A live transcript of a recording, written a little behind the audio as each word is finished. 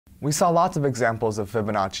We saw lots of examples of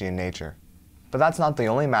Fibonacci in nature. But that's not the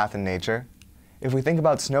only math in nature. If we think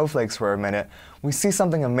about snowflakes for a minute, we see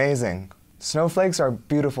something amazing. Snowflakes are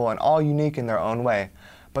beautiful and all unique in their own way,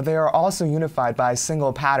 but they are also unified by a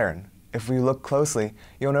single pattern. If we look closely,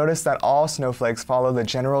 you'll notice that all snowflakes follow the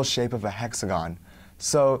general shape of a hexagon.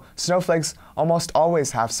 So snowflakes almost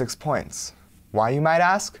always have 6 points. Why, you might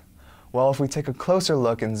ask? Well, if we take a closer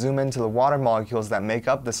look and zoom into the water molecules that make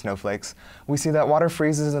up the snowflakes, we see that water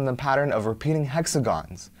freezes in the pattern of repeating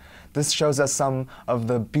hexagons. This shows us some of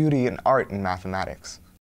the beauty and art in mathematics.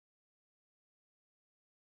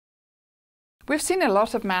 We've seen a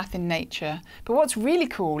lot of math in nature, but what's really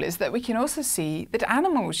cool is that we can also see that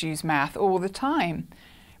animals use math all the time.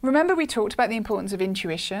 Remember we talked about the importance of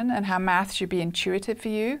intuition and how math should be intuitive for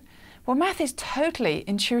you? Well, math is totally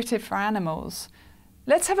intuitive for animals.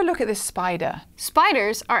 Let's have a look at this spider.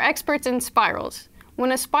 Spiders are experts in spirals.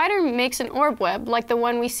 When a spider makes an orb web like the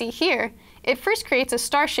one we see here, it first creates a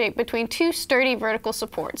star shape between two sturdy vertical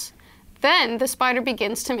supports. Then the spider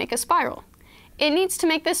begins to make a spiral. It needs to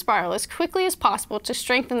make this spiral as quickly as possible to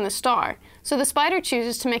strengthen the star, so the spider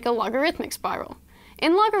chooses to make a logarithmic spiral.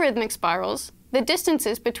 In logarithmic spirals, the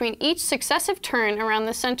distances between each successive turn around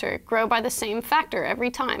the center grow by the same factor every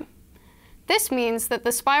time. This means that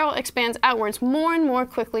the spiral expands outwards more and more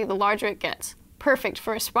quickly the larger it gets, perfect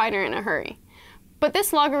for a spider in a hurry. But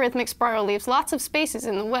this logarithmic spiral leaves lots of spaces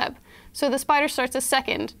in the web, so the spider starts a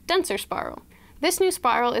second, denser spiral. This new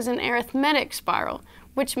spiral is an arithmetic spiral,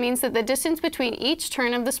 which means that the distance between each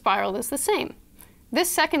turn of the spiral is the same. This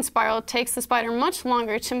second spiral takes the spider much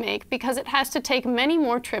longer to make because it has to take many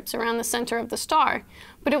more trips around the center of the star,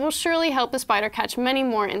 but it will surely help the spider catch many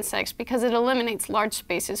more insects because it eliminates large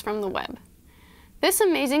spaces from the web. This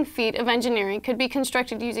amazing feat of engineering could be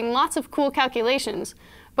constructed using lots of cool calculations,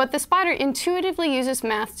 but the spider intuitively uses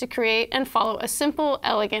math to create and follow a simple,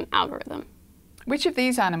 elegant algorithm. Which of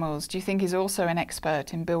these animals do you think is also an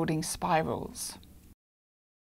expert in building spirals?